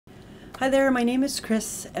Hi there, my name is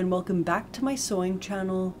Chris and welcome back to my sewing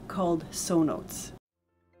channel called Sew Notes.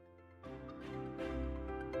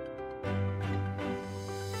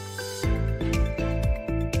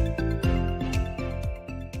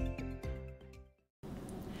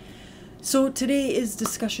 So today is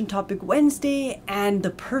discussion topic Wednesday, and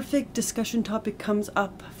the perfect discussion topic comes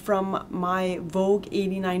up from my Vogue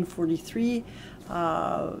 8943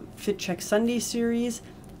 Fit Check Sunday series.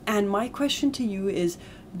 And my question to you is,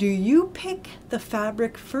 do you pick the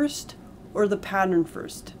fabric first or the pattern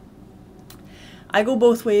first? I go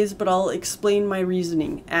both ways, but I'll explain my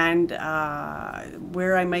reasoning and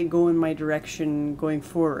where I might go in my direction going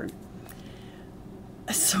forward.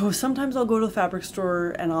 So sometimes I'll go to the fabric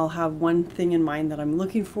store and I'll have one thing in mind that I'm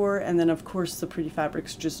looking for, and then of course the pretty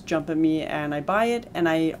fabrics just jump at me and I buy it, and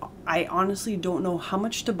I honestly don't know how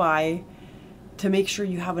much to buy to make sure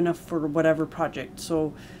you have enough for whatever project.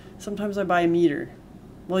 So sometimes I buy a meter.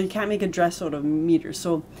 Well, you can't make a dress out of a meter.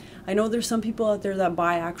 So I know there's some people out there that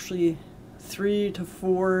buy actually 3 to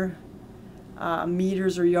 4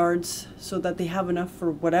 meters or yards so that they have enough for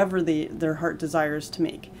whatever their heart desires to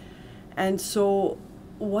make. And so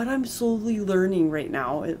what I'm slowly learning right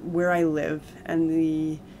now where I live and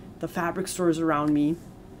the fabric stores around me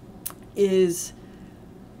is,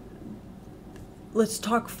 let's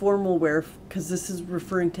talk formal wear, because this is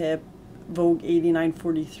referring to Vogue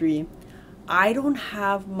 8943. I don't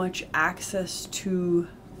have much access to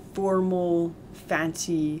formal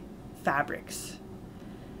fancy fabrics.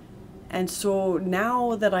 And so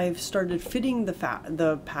now that I've started fitting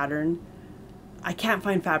the pattern, I can't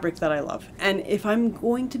find fabric that I love. And if I'm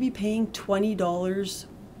going to be paying $20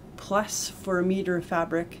 plus for a meter of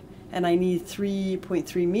fabric, and I need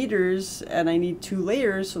 3.3 meters and I need 2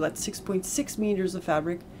 layers, so that's 6.6 meters of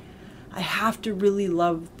fabric, I have to really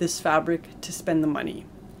love this fabric to spend the money.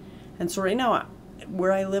 And so right now,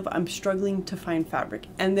 where I live, I'm struggling to find fabric.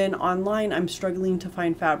 And then online, I'm struggling to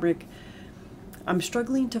find fabric. I'm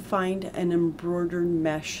struggling to find an embroidered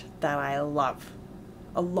mesh that I love.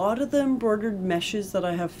 A lot of the embroidered meshes that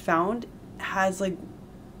I have found has like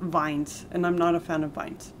vines, and I'm not a fan of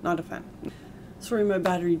vines. Not a fan. Sorry, my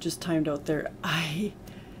battery just timed out there. The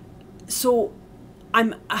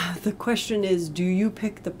question is, do you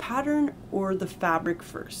pick the pattern or the fabric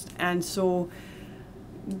first? And so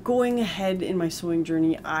going ahead in my sewing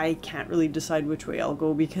journey, I can't really decide which way I'll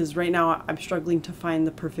go, because right now I'm struggling to find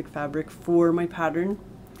the perfect fabric for my pattern.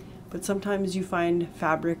 But sometimes you find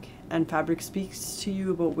fabric and fabric speaks to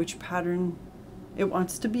you about which pattern it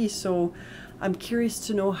wants to be. So I'm curious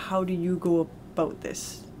to know, how do you go about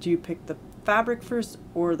this? Do you pick the fabric first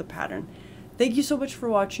or the pattern? Thank you so much for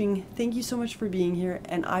watching. Thank you so much for being here,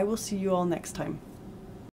 and I will see you all next time.